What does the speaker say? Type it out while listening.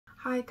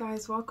Hi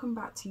guys, welcome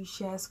back to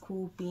Shares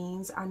Cool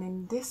Beans, and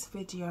in this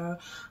video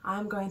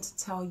I'm going to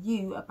tell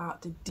you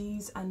about the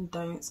do's and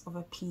don'ts of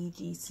a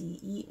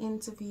PGCE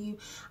interview.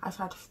 I've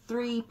had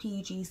 3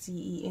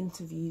 PGCE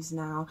interviews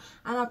now,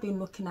 and I've been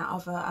looking at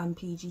other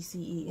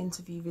PGCE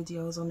interview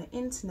videos on the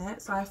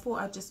internet, so I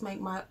thought I'd just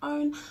make my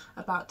own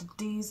about the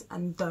do's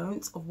and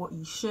don'ts of what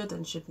you should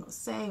and should not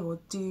say or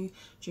do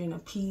during a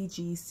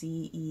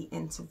PGCE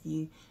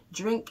interview.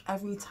 Drink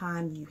every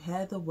time you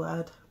hear the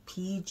word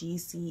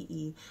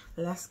PGCE.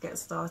 Let's get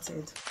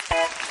started.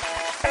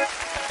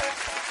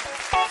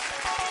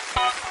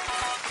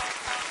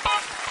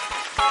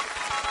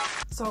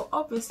 So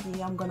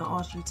obviously I'm going to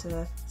ask you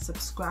to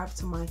subscribe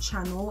to my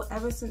channel.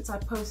 Ever since I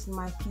posted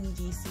my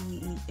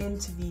PGCE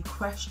interview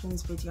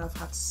questions video, I've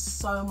had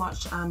so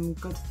much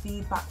good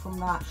feedback from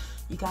that.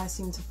 You guys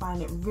seem to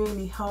find it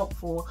really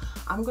helpful.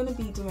 I'm going to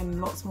be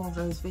doing lots more of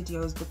those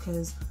videos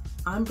because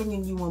I'm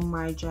bringing you on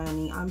my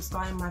journey. I'm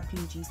starting my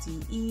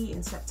PGCE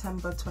in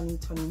September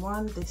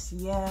 2021 this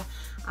year,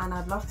 and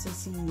I'd love to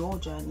see your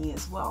journey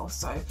as well.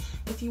 So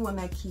if you want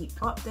to keep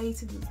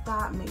updated with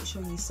that, make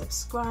sure you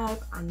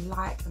subscribe and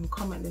like and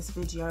comment this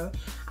video,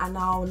 and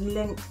I'll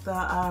link the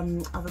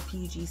other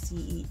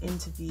PGCE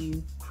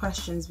interview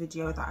questions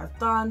video that I've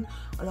done,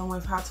 along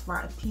with how to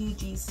write a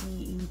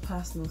PGCE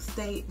personal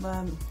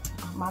statement.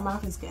 My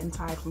mouth is getting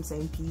tired from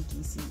saying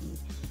PGCE.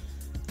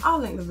 I'll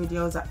link the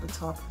videos at the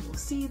top, you'll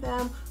see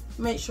them.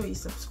 Make sure you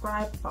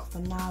subscribe, but for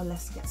now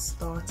let's get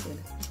started.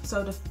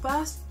 So the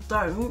first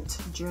don't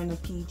during a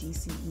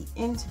PGCE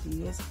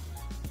interview is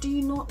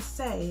do not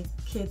say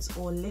kids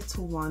or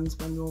little ones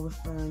when you're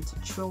referring to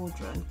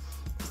children.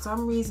 For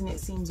some reason it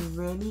seems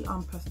really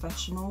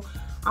unprofessional.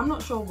 I'm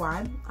not sure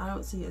why. I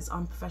don't see it as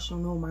unprofessional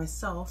nor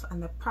myself,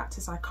 and the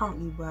practice I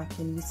currently work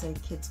in, we say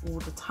kids all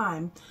the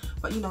time.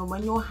 But you know,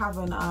 when you're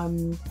having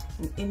an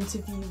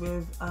interview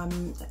with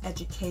an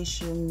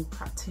education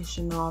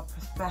practitioner,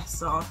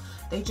 professor,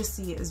 they just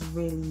see it as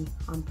really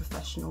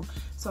unprofessional.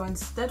 So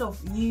instead of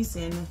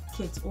using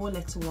kids or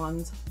little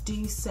ones,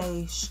 do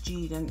say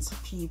students,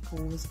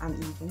 pupils and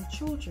even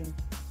children.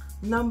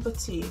 Number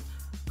 2,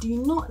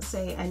 do not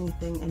say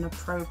anything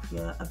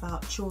inappropriate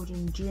about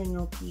children during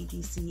your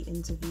PGCE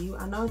interview.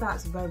 I know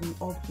that's very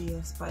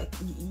obvious, but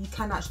you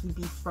can actually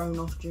be thrown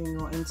off during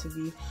your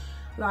interview.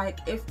 Like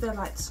if they're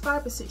like,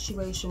 describe a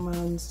situation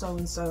when so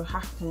and so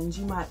happens,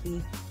 you might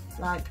be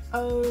like,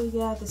 oh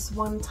yeah, this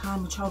one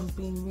time a child was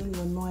being really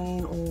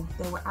annoying, or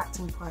they were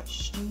acting quite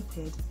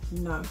stupid.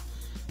 No,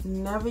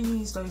 never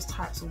use those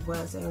types of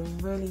words. They're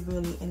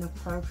really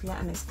inappropriate,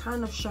 and it's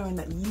kind of showing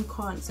that you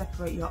can't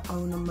separate your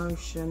own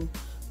emotion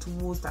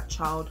towards that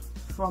child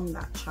from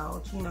that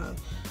child. You know,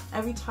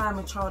 every time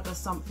a child does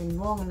something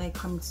wrong and they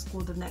come to school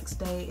the next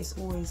day, it's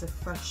always a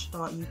fresh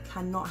start. You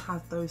cannot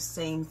have those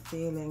same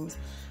feelings,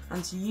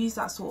 and to use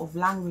that sort of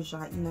language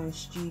like, you know,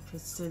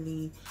 stupid,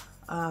 silly,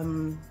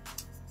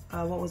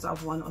 what was the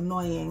other one,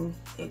 annoying,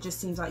 it just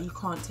seems like you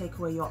can't take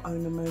away your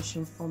own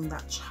emotion from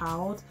that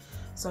child.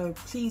 So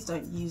please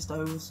don't use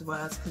those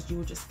words, because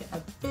you'll just get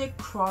a big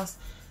cross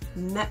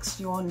next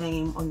to your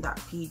name on that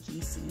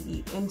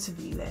PGCE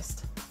interview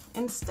list.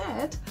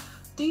 Instead,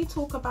 do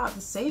talk about the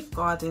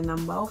safeguarding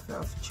and welfare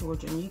of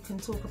children. You can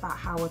talk about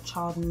how a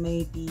child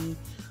may be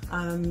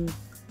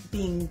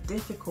being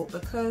difficult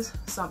because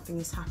something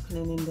is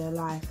happening in their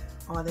life.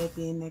 Are they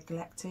being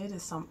neglected?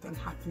 Is something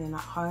happening at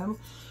home?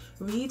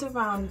 Read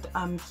around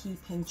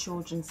keeping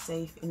children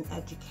safe in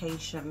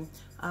education.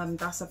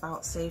 That's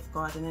about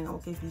safeguarding, and it will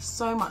give you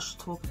so much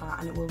to talk about,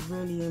 and it will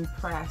really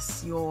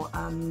impress your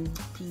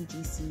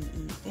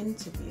PGCE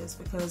interviewers,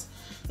 because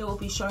it will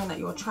be showing that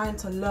you're trying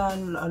to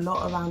learn a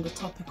lot around the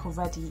topic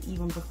already,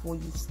 even before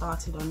you've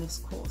started on this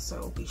course. So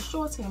it will be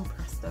sure to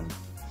impress them.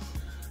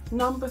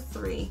 Number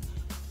 3.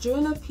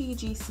 During a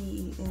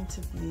PGCE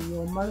interview,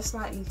 you're most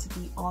likely to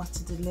be asked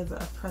to deliver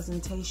a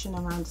presentation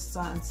around a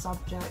certain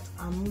subject.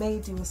 I may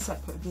do a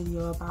separate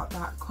video about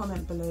that.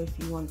 Comment below if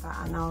you want that,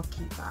 and I'll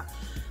keep that.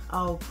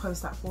 I'll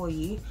post that for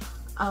you.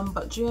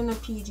 But during a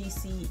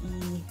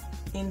PGCE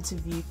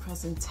interview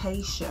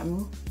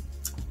presentation,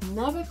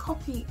 never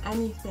copy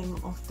anything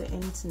off the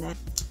internet.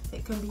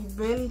 It can be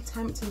really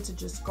tempting to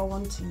just go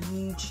onto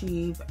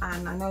YouTube,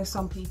 and I know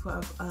some people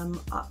have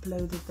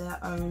uploaded their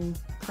own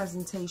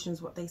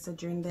presentations, what they said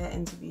during their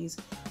interviews,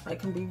 but it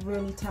can be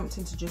really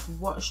tempting to just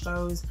watch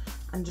those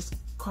and just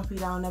copy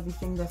down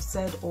everything they've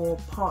said or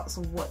parts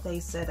of what they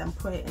said and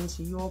put it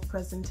into your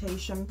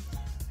presentation.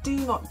 Do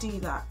not do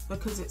that,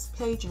 because it's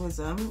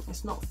plagiarism.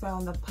 It's not fair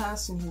on the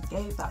person who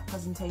gave that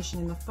presentation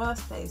in the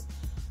first place,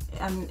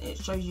 and it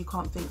shows you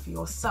can't think for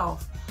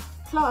yourself.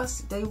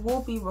 Plus, they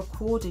will be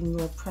recording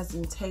your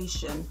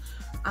presentation,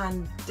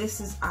 and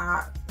this is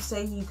at,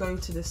 say you go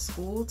to the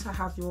school to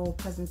have your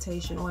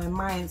presentation, or in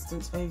my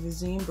instance over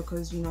Zoom,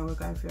 because you know we're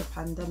going through a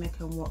pandemic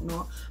and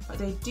whatnot, but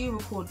they do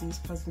record these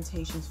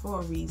presentations for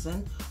a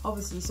reason,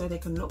 obviously so they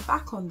can look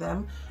back on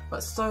them,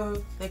 but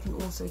so they can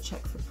also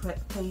check for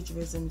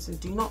plagiarism. So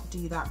do not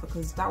do that,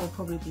 because that will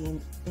probably be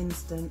an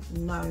instant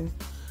no.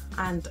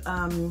 And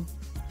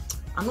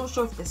I'm not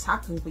sure if this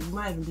happens, but you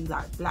might even be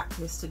like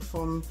blacklisted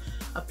from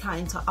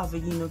applying to other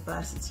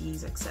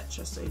universities,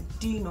 etc. So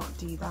do not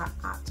do that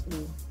at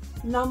all.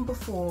 Number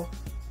 4,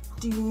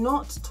 do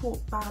not talk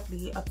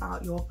badly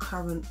about your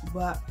current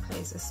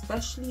workplace,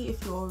 especially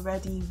if you're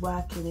already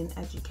working in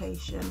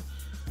education.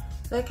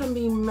 There can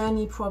be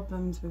many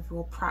problems with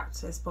your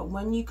practice, but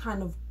when you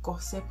kind of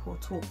gossip or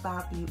talk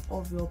badly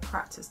of your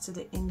practice to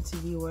the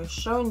interviewer,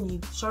 showing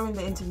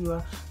the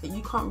interviewer that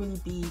you can't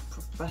really be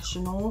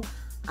professional,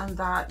 and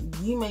that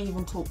you may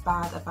even talk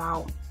bad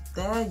about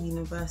their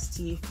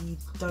university if you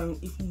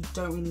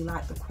don't really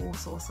like the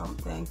course or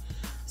something.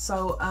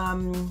 So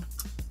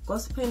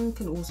gossiping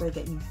can also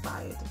get you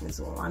fired as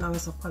well. I know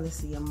it's a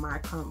policy in my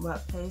current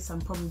workplace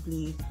and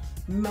probably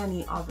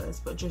many others,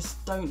 but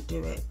just don't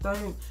do it.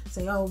 Don't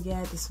say, oh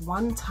yeah, this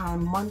one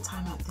time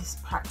at this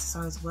practice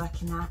I was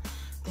working at,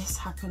 this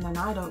happened and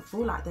I don't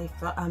feel like they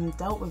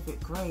dealt with it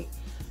great.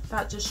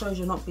 That just shows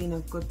you're not being a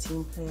good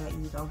team player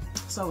either.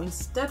 So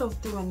instead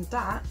of doing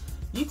that,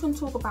 you can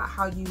talk about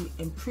how you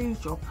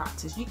improved your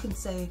practice. You can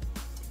say,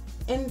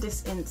 in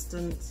this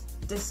instance,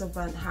 this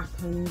event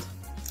happened,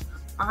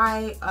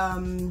 I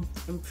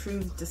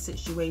improved the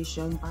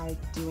situation by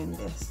doing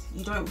this.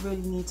 You don't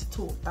really need to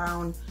talk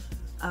down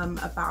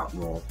about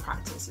your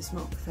practice. It's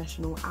not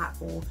professional at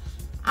all,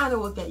 and it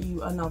will get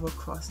you another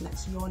cross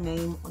next to your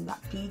name on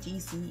that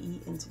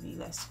PGCE interview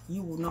list.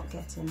 You will not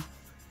get in.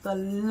 The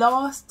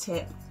last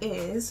tip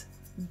is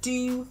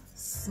do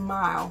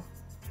smile.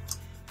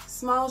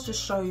 Smiles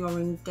just show you're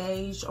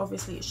engaged.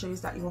 Obviously it shows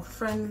that you're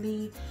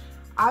friendly.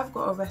 I've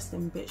got a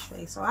resting bitch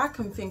face, so I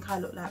can think I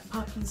look like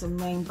puppies and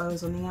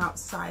rainbows on the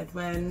outside,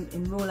 when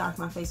in real life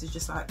my face is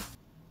just like,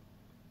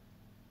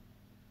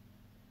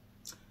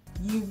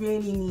 you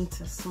really need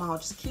to smile.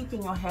 Just keep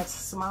in your head,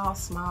 smile,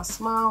 smile,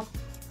 smile.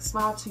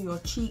 Smile till your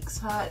cheeks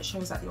hurt. It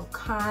shows that you're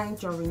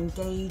kind, you're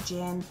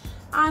engaging,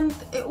 and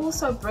it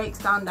also breaks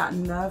down that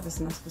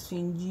nervousness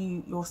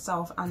between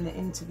yourself and the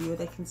interviewer.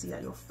 They can see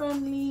that you're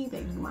friendly,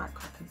 that you might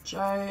crack a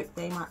joke,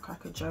 they might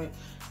crack a joke,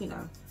 you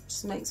know,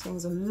 just makes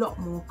things a lot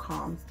more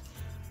calm.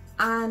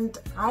 And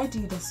I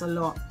do this a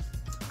lot,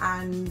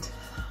 and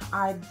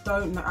I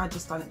don't know, I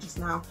just done it just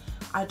now,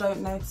 I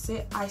don't notice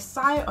it. I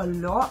sigh a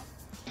lot.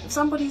 If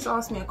somebody's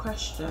asked me a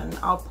question,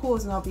 I'll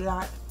pause and I'll be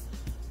like,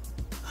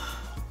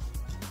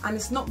 and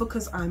it's not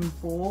because I'm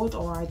bored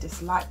or I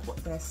dislike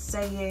what they're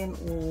saying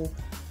or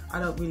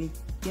I don't really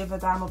give a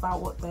damn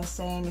about what they're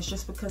saying. It's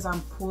just because I'm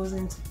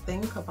pausing to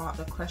think about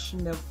the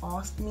question they've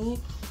asked me,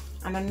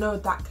 and I know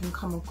that can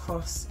come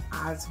across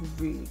as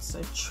rude.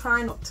 So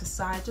try not to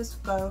sigh,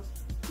 just go,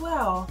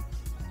 well,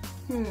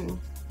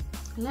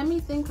 let me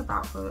think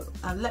about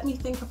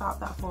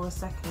that for a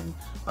second.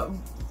 But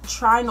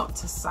try not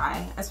to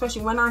sigh,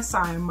 especially when I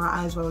sigh and my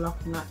eyes roll up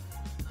and that.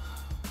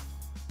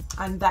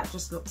 And that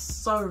just looks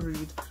so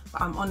rude,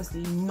 but I'm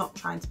honestly not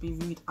trying to be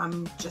rude,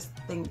 I'm just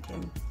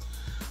thinking.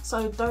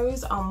 So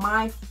those are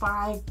my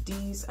 5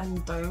 do's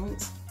and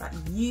don'ts that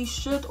you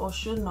should or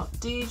should not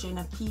do during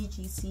a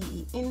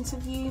PGCE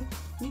interview.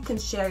 You can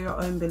share your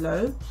own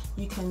below.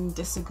 You can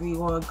disagree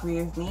or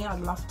agree with me,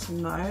 I'd love to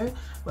know.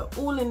 We're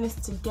all in this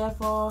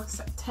together.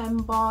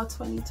 September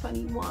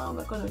 2021,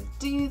 we're gonna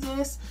do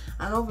this,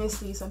 and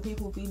obviously some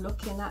people will be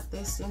looking at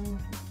this in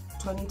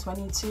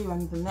 2022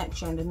 and the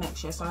next year and the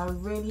next year. So I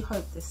really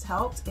hope this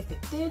helped. If it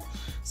did,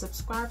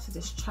 subscribe to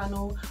this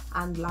channel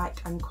and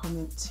like and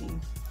comment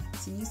too.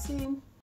 See you soon.